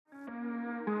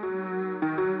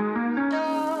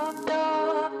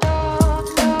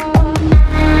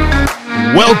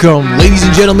Welcome, ladies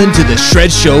and gentlemen, to the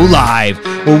Shred Show Live,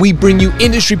 where we bring you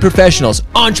industry professionals,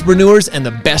 entrepreneurs, and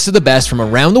the best of the best from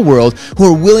around the world who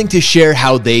are willing to share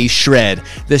how they shred,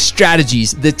 the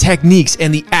strategies, the techniques,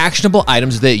 and the actionable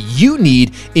items that you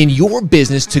need in your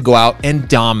business to go out and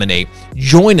dominate.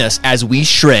 Join us as we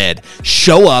shred,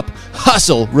 show up,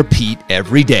 hustle, repeat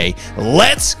every day.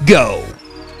 Let's go.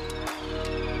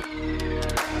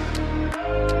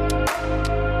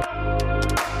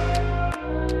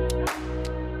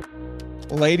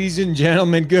 Ladies and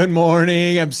gentlemen, good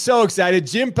morning. I'm so excited.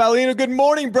 Jim Paolino, good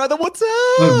morning, brother. What's up?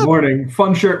 Good morning.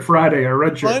 Fun Shirt Friday or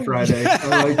Red Shirt Friday. Yes.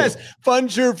 I like it. Fun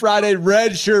Shirt Friday,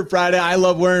 Red Shirt Friday. I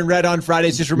love wearing red on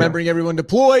Fridays, just remembering everyone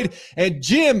deployed. And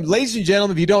Jim, ladies and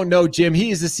gentlemen, if you don't know Jim,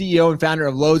 he is the CEO and founder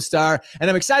of Lodestar. And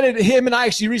I'm excited. Him and I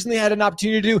actually recently had an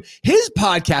opportunity to do his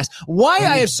podcast. Why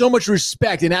I have so much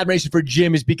respect and admiration for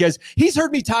Jim is because he's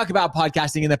heard me talk about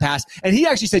podcasting in the past. And he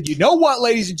actually said, you know what,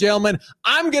 ladies and gentlemen,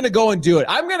 I'm going to go and do it.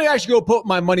 I'm going to actually go put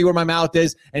my money where my mouth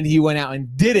is. And he went out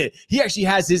and did it. He actually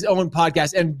has his own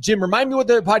podcast. And Jim, remind me what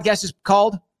the podcast is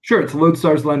called? Sure. It's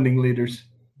Lodestar's Lending Leaders.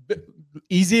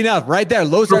 Easy enough. Right there.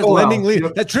 Lodestar's Lending Leaders.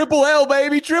 Yep. That triple L,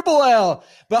 baby. Triple L.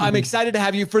 But I'm excited to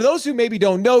have you. For those who maybe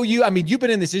don't know you, I mean, you've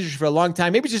been in this industry for a long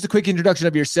time. Maybe just a quick introduction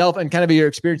of yourself and kind of your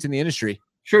experience in the industry.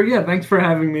 Sure. Yeah. Thanks for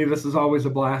having me. This is always a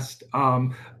blast.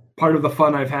 Part of the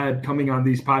fun I've had coming on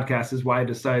these podcasts is why I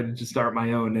decided to start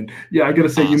my own. And yeah, I got to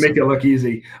say, You make it look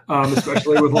easy,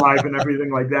 especially with live and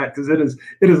everything like that, because it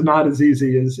is not as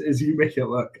easy as you make it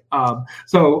look.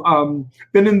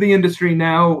 Been in the industry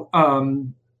now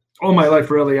all my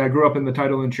life, really. I grew up in the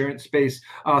title insurance space,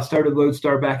 started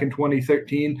Lodestar back in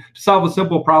 2013 to solve a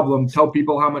simple problem, tell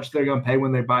people how much they're going to pay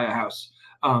when they buy a house.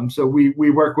 So we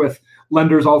work with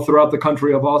lenders all throughout the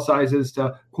country of all sizes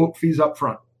to quote fees up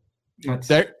front.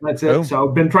 That's it. Boom. So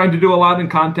I've been trying to do a lot in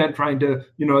content, trying to,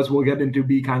 as we'll get into,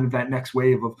 be kind of that next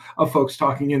wave of folks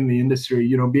talking in the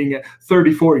industry. Being at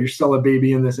 34, you're still a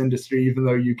baby in this industry, even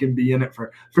though you can be in it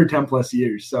for 10 plus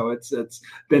years. So it's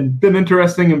been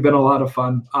interesting and been a lot of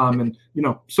fun.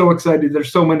 So excited.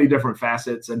 There's so many different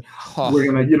facets, and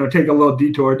we're gonna, take a little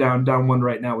detour down one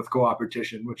right now with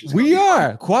Coopertition, which is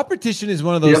Coopertition is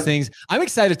one of those things. I'm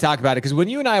excited to talk about it because when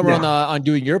you and I were on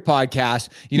doing your podcast,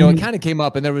 it kind of came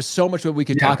up, and there was so much that we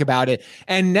could talk about it.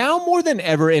 And now more than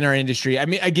ever in our industry, I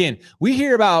mean, again, we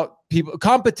hear about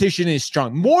competition is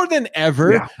strong more than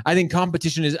ever. Yeah. I think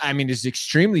competition is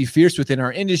extremely fierce within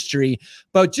our industry,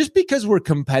 but just because we're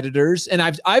competitors, and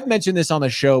I've mentioned this on the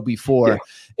show before,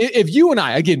 if you and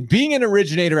I, again, being an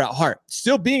originator at heart,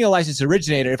 still being a licensed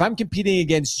originator, if I'm competing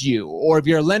against you, or if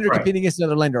you're a lender competing against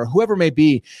another lender, or whoever it may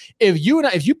be, if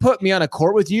you put me on a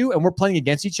court with you and we're playing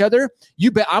against each other,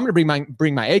 you bet I'm going to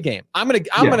bring my A game. I'm going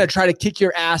to try to kick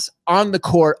your ass on the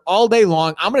court all day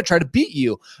long. I'm going to try to beat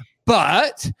you.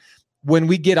 But when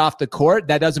we get off the court,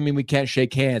 that doesn't mean we can't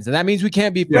shake hands. And that means we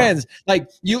can't be friends. Like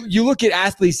you look at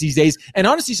athletes these days, and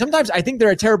honestly, sometimes I think they're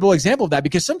a terrible example of that,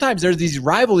 because sometimes there's these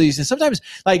rivalries, and sometimes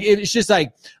like it's just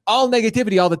like all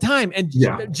negativity all the time. And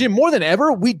Jim, more than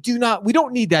ever, we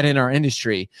don't need that in our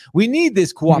industry. We need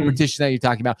this cooperation that you're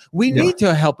talking about. We need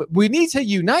to help. We need to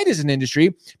unite as an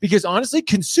industry, because honestly,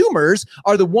 consumers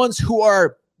are the ones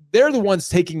they're the ones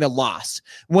taking the loss.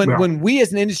 When we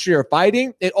as an industry are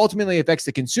fighting, it ultimately affects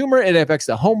the consumer, it affects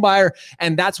the home buyer,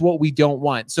 and that's what we don't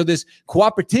want. So this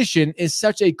cooperation is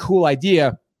such a cool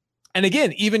idea. And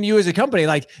again, even you as a company,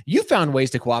 like you found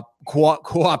ways to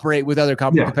cooperate with other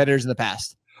competitors in the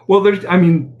past. Well, there's,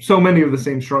 so many of the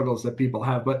same struggles that people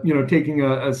have, but, taking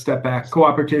a step back,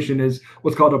 cooperation is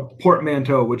what's called a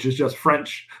portmanteau, which is just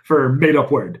French for made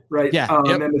up word, right? Yeah.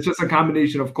 And it's just a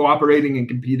combination of cooperating and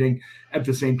competing at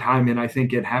the same time. And I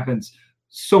think it happens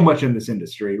so much in this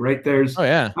industry, right?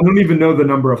 I don't even know the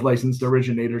number of licensed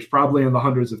originators, probably in the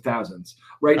hundreds of thousands,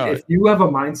 right? If you have a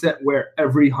mindset where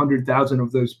every 100,000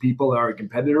 of those people are a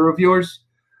competitor of yours,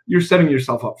 you're setting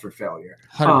yourself up for failure.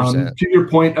 100%. To your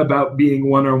point about being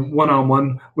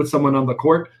one-on-one with someone on the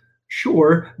court,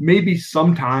 sure, maybe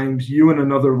sometimes you and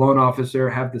another loan officer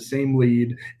have the same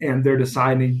lead and they're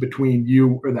deciding between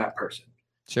you or that person.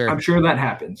 Sure. I'm sure that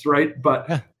happens, right?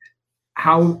 But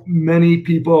how many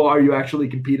people are you actually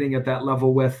competing at that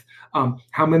level with?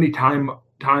 How many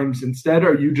times instead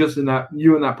are you just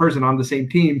you and that person on the same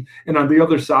team, and on the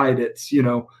other side it's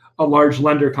a large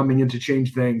lender coming in to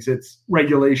change things. It's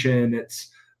regulation.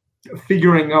 It's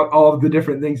figuring out all of the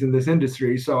different things in this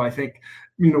industry. So I think,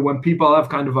 when people have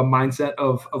kind of a mindset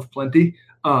of plenty,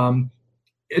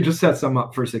 it just sets them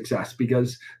up for success,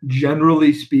 because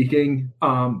generally speaking,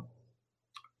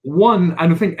 one, I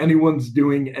don't think anyone's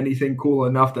doing anything cool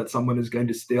enough that someone is going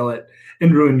to steal it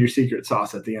and ruin your secret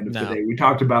sauce at the end of the day. We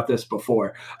talked about this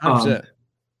before.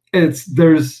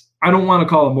 I don't want to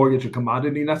call a mortgage a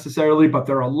commodity necessarily, but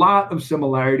there are a lot of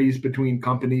similarities between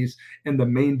companies, and the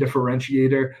main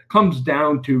differentiator comes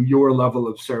down to your level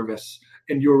of service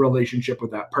and your relationship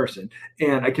with that person.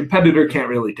 And a competitor can't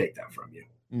really take that from you.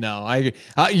 No,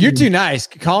 you're too nice.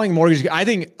 Calling mortgage, I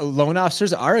think loan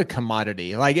officers are a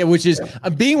commodity, which is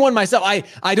being one myself.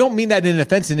 I don't mean that in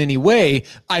offense in any way.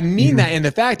 I mean that in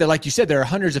the fact that, like you said, there are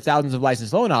hundreds of thousands of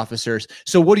licensed loan officers.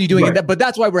 So what are you doing in that? But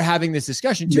that's why we're having this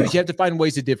discussion too. Is you have to find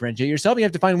ways to differentiate yourself. You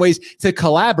have to find ways to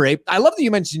collaborate. I love that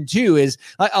you mentioned too, is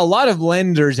a lot of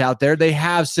lenders out there, they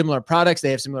have similar products,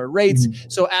 they have similar rates.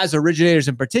 So as originators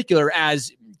in particular, as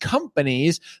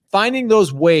companies, finding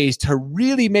those ways to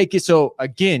really make it so,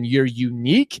 again, you're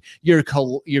unique, you're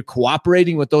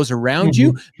cooperating with those around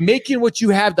you, making what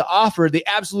you have to offer the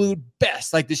absolute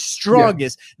best, like the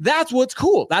strongest. That's what's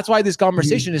cool. That's why this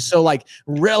conversation is so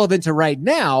relevant to right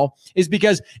now, is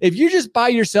because if you're just by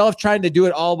yourself trying to do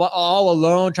it all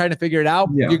alone, trying to figure it out,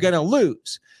 you're going to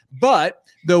lose. But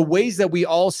the ways that we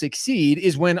all succeed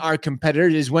is when our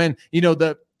competitors, is when,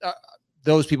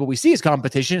 those people we see as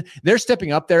competition, they're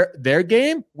stepping up their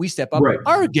game. We step up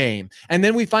our game. And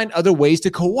then we find other ways to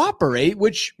cooperate,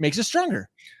 which makes us stronger.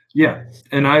 Yeah.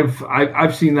 And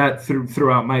I've seen that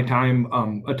throughout my time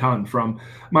a ton from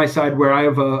my side, where I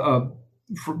have a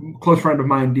close friend of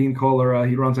mine, Dean Kohler.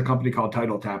 He runs a company called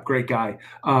Title Tap. Great guy.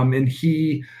 And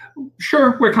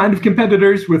we're kind of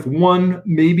competitors with one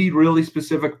maybe really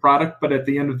specific product, but at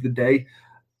the end of the day,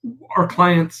 our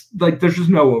clients, there's just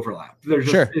no overlap.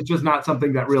 It's just not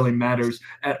something that really matters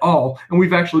at all. And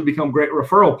we've actually become great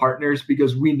referral partners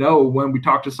because we know when we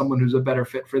talk to someone who's a better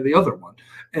fit for the other one.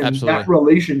 And that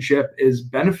relationship has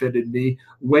benefited me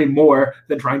way more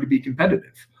than trying to be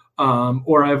competitive.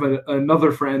 Or I have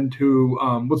another friend who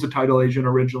was a title agent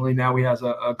originally. Now he has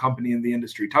a company in the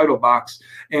industry, Title Box.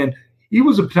 And he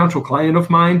was a potential client of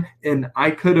mine, and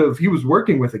he was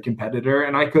working with a competitor,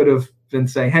 and I could have been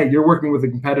saying, hey, you're working with a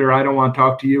competitor. I don't want to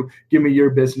talk to you. Give me your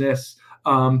business.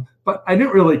 But I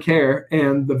didn't really care.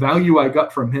 And the value I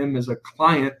got from him as a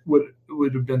client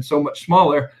would have been so much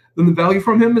smaller than the value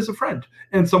from him as a friend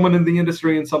and someone in the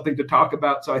industry and something to talk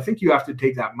about. So I think you have to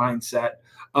take that mindset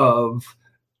of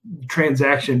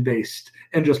transaction-based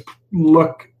and just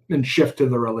look and shift to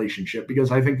the relationship,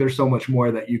 because I think there's so much more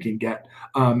that you can get.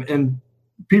 And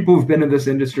people who've been in this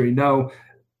industry know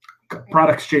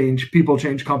products change, people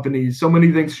change, companies, so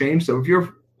many things change. So if you're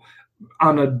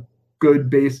on a good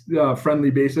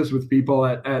friendly basis with people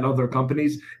at other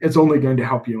companies, it's only going to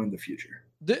help you in the future.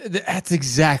 That's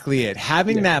exactly it.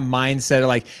 Having that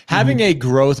mindset, having a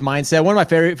growth mindset. One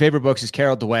of my favorite books is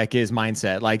Carol Dweck's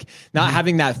Mindset. Not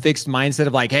having that fixed mindset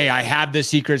of hey, I have the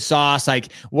secret sauce,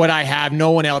 what I have,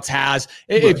 no one else has.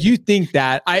 If you think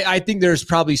that, I think there's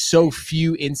probably so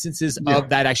few instances of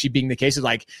that actually being the case. Of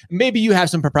maybe you have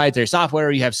some proprietary software,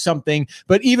 or you have something,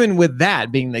 but even with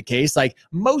that being the case,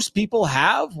 most people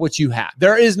have what you have.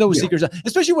 There is no secret sauce,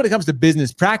 especially when it comes to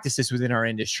business practices within our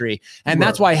industry. And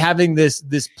that's why having this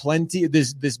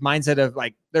mindset of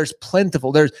there's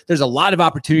plentiful, there's a lot of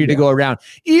opportunity to go around,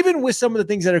 even with some of the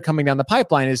things that are coming down the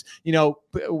pipeline. Is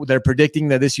they're predicting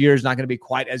that this year is not going to be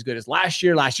quite as good as last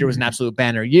year. Last year was an absolute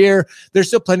banner year. There's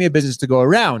still plenty of business to go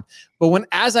around. But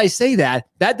as I say that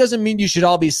doesn't mean you should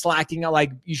all be slacking.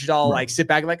 You should all sit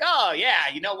back and oh yeah,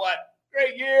 you know what?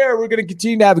 Great year. We're going to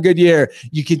continue to have a good year.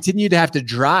 You continue to have to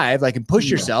drive, and push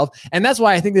yourself. And that's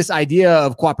why I think this idea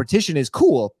of cooperation is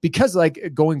cool, because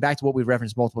going back to what we've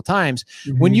referenced multiple times,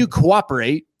 when you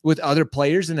cooperate with other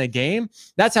players in a game,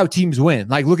 that's how teams win.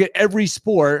 Look at every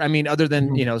sport. I mean, other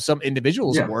than, some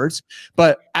individual sports,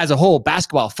 but as a whole,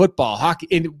 basketball, football, hockey,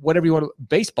 in whatever you want,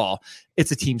 baseball,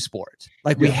 it's a team sport.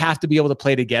 We have to be able to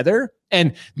play together.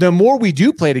 And the more we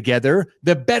do play together,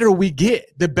 the better we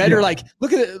get. The better,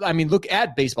 look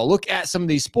at baseball, look at some of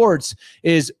these sports,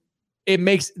 it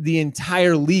makes the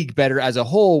entire league better as a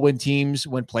whole when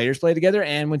players play together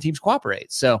and when teams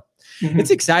cooperate. So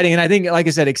it's exciting. And I think, like I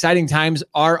said, exciting times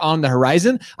are on the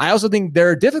horizon. I also think there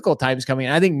are difficult times coming.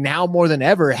 And I think now more than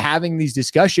ever, having these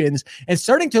discussions and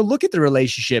starting to look at the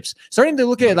relationships, starting to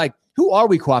look at who are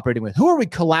we cooperating with? Who are we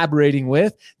collaborating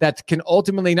with that can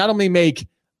ultimately not only make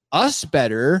us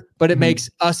better, but it makes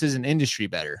us as an industry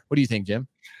better. What do you think, Jim?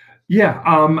 Yeah,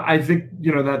 I think,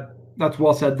 that's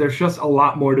well said. There's just a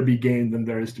lot more to be gained than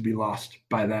there is to be lost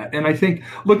by that. And I think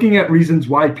looking at reasons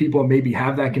why people maybe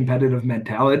have that competitive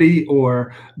mentality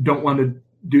or don't want to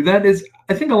do that is,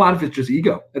 I think a lot of it's just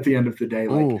ego at the end of the day.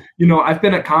 I've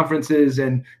been at conferences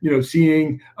and,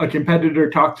 seeing a competitor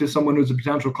talk to someone who's a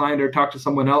potential client or talk to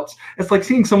someone else. It's like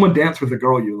seeing someone dance with a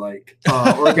girl you like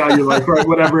or a guy you like, or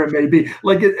whatever it may be.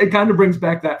 It kind of brings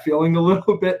back that feeling a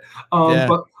little bit.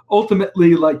 But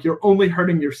ultimately, like, you're only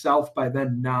hurting yourself by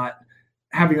then not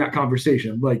having that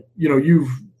conversation. Like,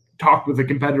 you've talked with a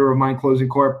competitor of mine, Closing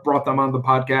Corp, brought them on the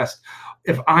podcast.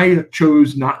 If I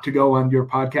chose not to go on your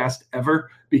podcast ever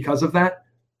because of that,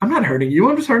 I'm not hurting you.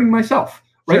 I'm just hurting myself.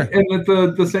 Right. Sure.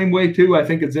 And the same way, too, I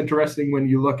think it's interesting when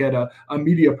you look at a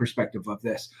media perspective of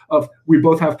this, we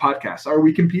both have podcasts. Are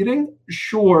we competing?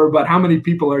 Sure. But how many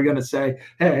people are going to say,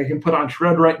 hey, I can put on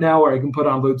Shred right now, or I can put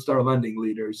on Lodestar Lending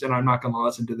Leaders, and I'm not going to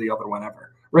listen to the other one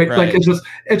ever. Right. Like,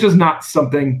 it's just not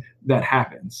something that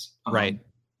happens. Right.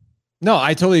 No,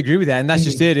 I totally agree with that. And that's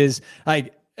just it, is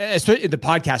like, especially the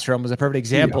podcast realm was a perfect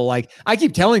example. Yeah. Like, I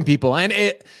keep telling people, and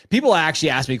people actually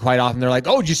ask me quite often, they're like,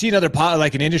 oh, did you see another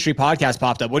like an industry podcast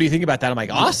popped up? What do you think about that? I'm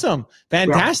like, awesome,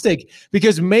 fantastic. Yeah.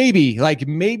 Because maybe I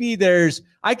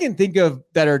can think of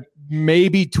that are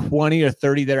maybe 20 or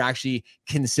 30 that are actually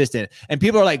consistent. And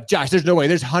people are like, Josh, there's no way.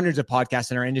 There's hundreds of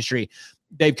podcasts in our industry.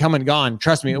 They've come and gone.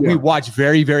 Trust me. Yeah. We watch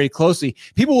very, very closely.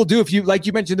 People will do, if you, like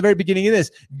you mentioned at the very beginning of this,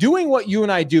 doing what you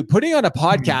and I do, putting on a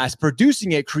podcast,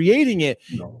 producing it, creating it,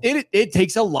 it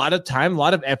takes a lot of time, a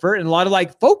lot of effort, and a lot of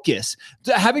like focus.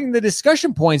 Having the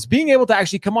discussion points, being able to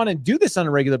actually come on and do this on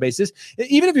a regular basis,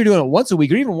 even if you're doing it once a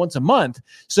week or even once a month.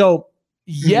 So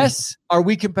yes, are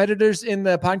we competitors in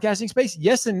the podcasting space?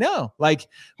 Yes and no. Like,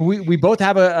 we both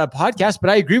have a podcast, but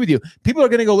I agree with you. People are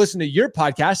going to go listen to your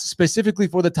podcast specifically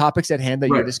for the topics at hand that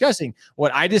you're discussing.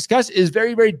 What I discuss is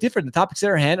very, very different. The topics at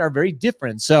our hand are very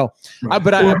different. So, how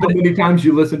many times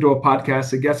you listen to a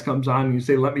podcast, a guest comes on and you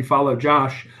say, let me follow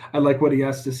Josh. I like what he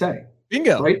has to say.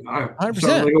 Bingo. Right. 100%.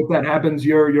 Certainly hope that happens.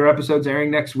 Your episode's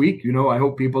airing next week. I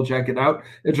hope people check it out.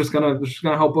 It's just gonna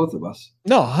help both of us.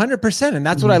 No, 100%. And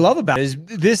that's what I love about it, is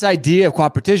this idea of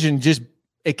Coopertition.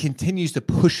 It continues to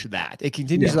push that. It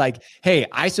continues like, hey,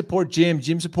 I support Jim.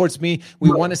 Jim supports me. We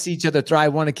want to see each other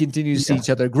thrive. Want to continue to see each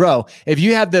other grow. If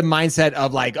you have the mindset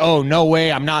of like, oh, no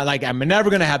way, I'm never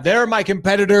going to have, they're my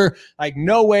competitor. Like,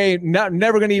 no way,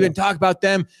 never going to even talk about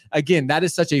them. Again, that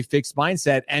is such a fixed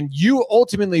mindset, and you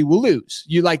ultimately will lose.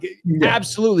 You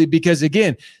absolutely, because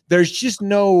again, there's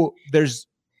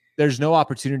no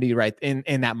opportunity right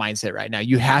in that mindset right now.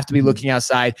 You have to be looking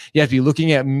outside. You have to be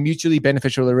looking at mutually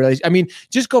beneficial relations. I mean,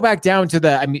 just go back down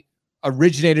to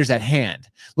originators at hand.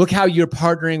 Look how you're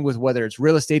partnering with, whether it's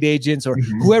real estate agents or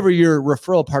whoever your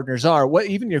referral partners are,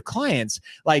 even your clients.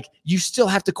 Like, you still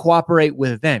have to cooperate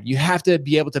with them. You have to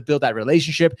be able to build that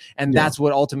relationship. And that's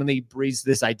what ultimately breeds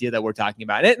this idea that we're talking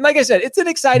about. And like I said, it's an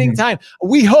exciting time.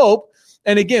 We hope.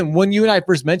 And again, when you and I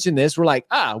first mentioned this, we're like,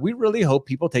 we really hope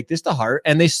people take this to heart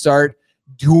and they start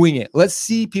doing it. Let's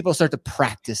see people start to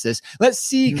practice this. Let's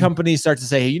see companies start to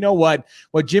say, hey, you know what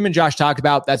Jim and Josh talked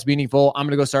about, that's meaningful. I'm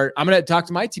going to talk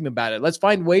to my team about it. Let's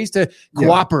find ways to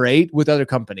cooperate with other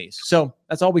companies. So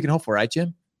that's all we can hope for, right,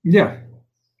 Jim? Yeah.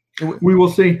 We will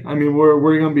see. I mean,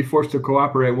 we're going to be forced to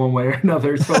cooperate one way or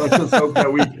another. So let's just hope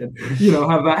that we can,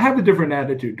 have a different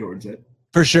attitude towards it.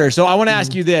 For sure. So I want to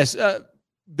ask you this.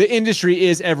 The industry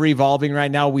is ever evolving right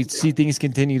now. We see things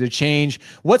continue to change.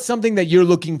 What's something that you're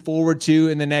looking forward to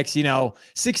in the next,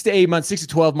 6 to 8 months, 6 to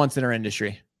 12 months in our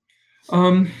industry?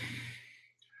 I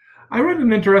read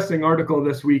an interesting article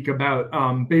this week about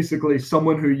basically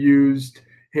someone who used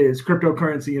his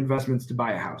cryptocurrency investments to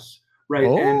buy a house, right?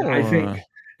 Oh. And I think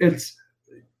it's,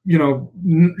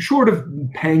 short of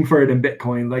paying for it in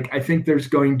Bitcoin, like, I think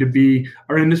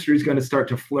our industry is going to start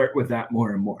to flirt with that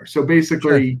more and more. So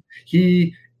basically,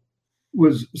 he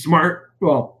was smart.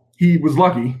 Well, he was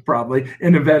lucky probably,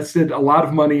 and invested a lot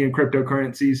of money in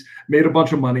cryptocurrencies, made a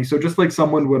bunch of money. So just like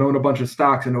someone would own a bunch of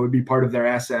stocks and it would be part of their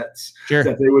assets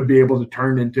that they would be able to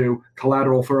turn into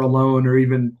collateral for a loan or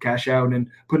even cash out and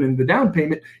put in the down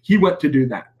payment, he went to do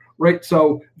that. Right.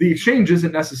 So the exchange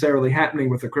isn't necessarily happening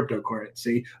with a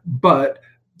cryptocurrency, but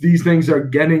these things are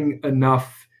getting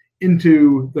enough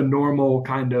into the normal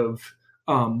kind of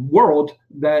world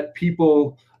that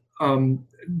people,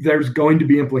 there's going to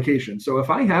be implications. So if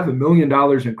I have $1 million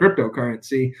in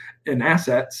cryptocurrency and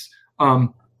assets,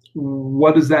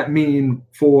 what does that mean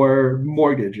for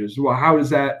mortgages? Well, how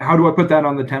do I put that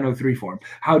on the 1003 form?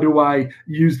 How do I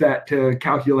use that to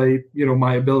calculate,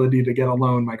 my ability to get a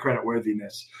loan, my credit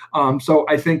worthiness? So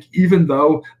I think even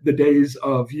though the days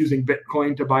of using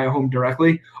Bitcoin to buy a home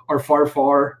directly are far,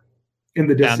 far in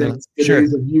the distance, the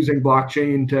days of using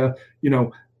blockchain to,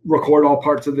 record all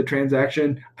parts of the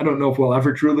transaction, I don't know if we'll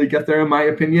ever truly get there, in my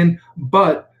opinion,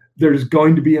 but there's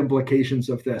going to be implications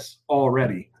of this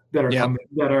already that are coming,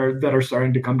 that are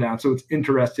starting to come down. So it's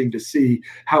interesting to see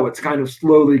how it's kind of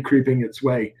slowly creeping its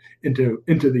way into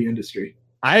the industry.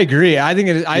 I agree. I think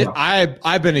it is.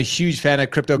 I've been a huge fan of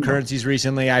cryptocurrencies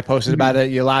recently. I posted about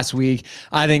it last week.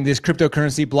 I think this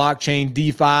cryptocurrency, blockchain,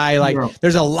 DeFi,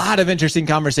 there's a lot of interesting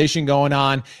conversation going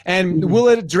on. And will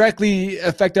it directly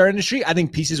affect our industry? I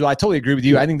think pieces. Well, I totally agree with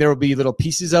you. I think there will be little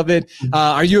pieces of it.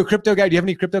 Are you a crypto guy? Do you have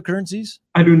any cryptocurrencies?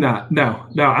 I do not. No,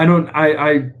 I don't.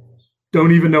 I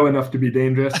don't even know enough to be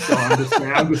dangerous. So I'm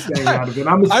just staying out of it.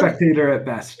 I'm a spectator at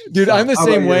best. Dude, so, I'm the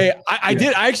same way. I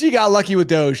actually got lucky with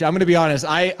Doge. I'm going to be honest.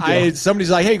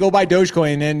 Somebody's like, hey, go buy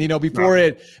Dogecoin. And,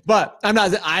 before but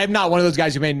I'm not one of those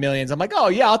guys who made millions. I'm like, oh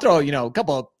yeah, I'll throw, a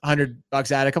couple $100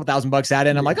 at it, a couple $1,000 at it.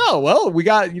 And I'm like, oh, well, we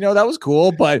got, that was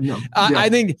cool. But I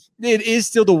think it is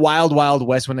still the wild, wild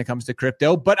west when it comes to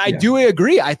crypto. But I do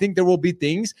agree. I think there will be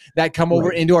things that come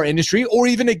over into our industry, or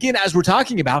even again, as we're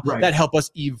talking about, that help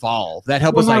us evolve. That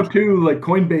help us like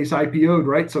Coinbase IPO'd,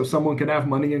 right? So someone can have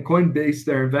money in Coinbase,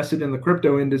 they're invested in the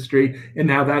crypto industry, and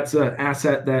now that's an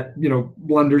asset that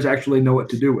lenders actually know what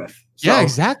to do with. So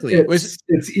exactly.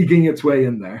 It's eking its way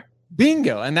in there.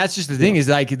 Bingo. And that's just the thing is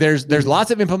there's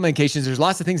lots of implementations. There's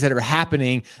lots of things that are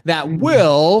happening that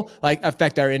will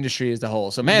affect our industry as a whole.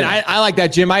 So man, I like that,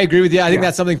 Jim. I agree with you. I think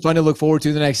that's something fun to look forward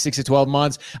to the next 6 to 12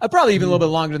 months. Probably even a little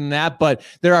bit longer than that, but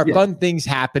there are fun things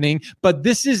happening. But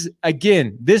this is,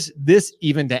 again, this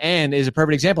even to end is a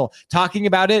perfect example. Talking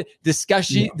about it,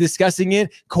 discussing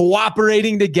it,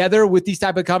 cooperating together with these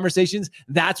type of conversations.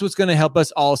 That's what's going to help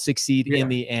us all succeed in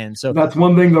the end. So that's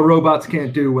one thing the robots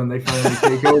can't do when they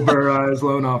finally take over. As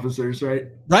loan officers, right?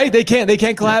 They can't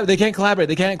collaborate.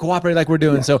 They can't cooperate like we're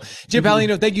doing. So Jim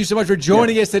Paolino, thank you so much for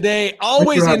joining us today.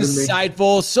 Always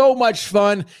insightful, so much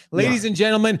fun. Ladies and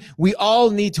gentlemen, we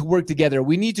all need to work together.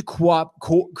 We need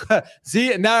to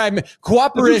see, now I'm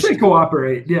cooperation.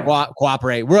 Cooperate.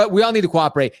 Cooperate. We all need to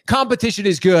cooperate. Competition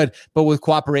is good, but with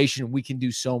cooperation, we can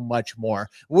do so much more.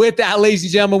 With that, ladies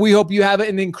and gentlemen, we hope you have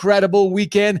an incredible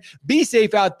weekend. Be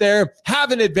safe out there.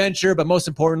 Have an adventure, but most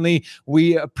importantly,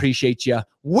 we appreciate you.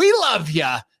 We love you.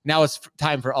 Now it's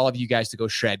time for all of you guys to go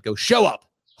shred, go show up,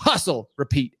 hustle,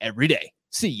 repeat every day.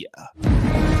 See ya.